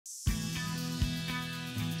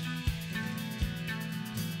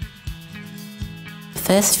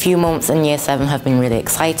first few months in Year 7 have been really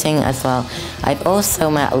exciting as well. I've also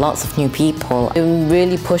met lots of new people. It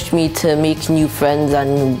really pushed me to make new friends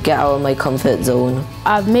and get out of my comfort zone.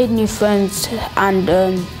 I've made new friends and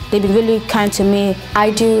they've been really kind to me.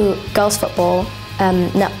 I do girls football,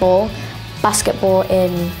 netball, basketball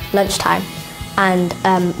in lunchtime and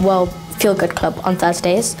Feel Good Club on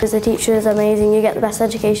Thursdays. The teacher is amazing, you get the best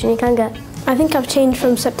education you can get. I think I've changed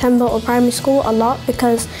from September or primary school a lot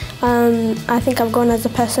because I think I've grown as a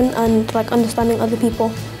person and understanding other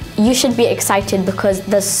people. You should be excited because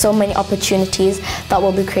there's so many opportunities that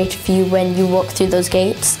will be created for you when you walk through those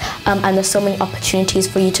gates, and there's so many opportunities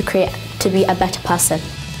for you to be a better person.